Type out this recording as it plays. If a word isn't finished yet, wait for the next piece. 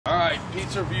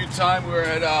pizza review time. We're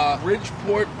at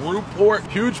Bridgeport, Brewport.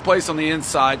 Huge place on the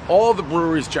inside. All the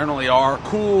breweries generally are.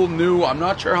 Cool, new. I'm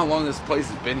not sure how long this place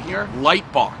has been here.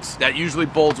 Light box. That usually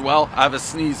bodes well. I have a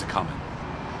sneeze coming.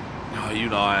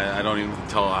 I don't even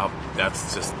tell how.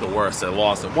 That's just the worst. I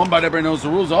lost it. One bite, everybody knows the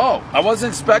rules. Oh, I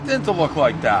wasn't expecting it to look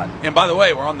like that. And by the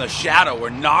way, we're on the shadow. We're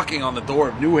knocking on the door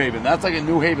of New Haven. That's like a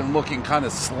New Haven looking kind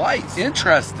of slice.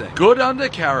 Interesting. Good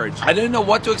undercarriage. I didn't know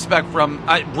what to expect from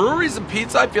breweries and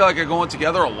pizza. I feel like are going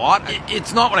together a lot.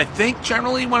 It's not what I think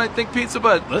generally when I think pizza,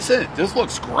 but listen, this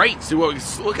looks great.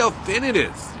 Look how thin it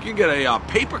is. You can get a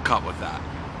paper cut with that.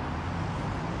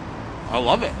 I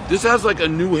love it. This has like a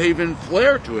New Haven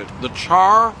flair to it. The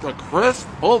char, the crisp,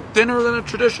 a little thinner than a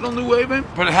traditional New Haven,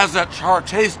 but it has that char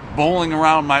taste bowling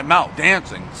around my mouth,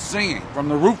 dancing, singing from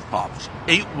the rooftops.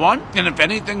 8-1, and if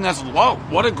anything, that's low.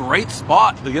 What a great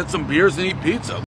spot to get some beers and eat pizza.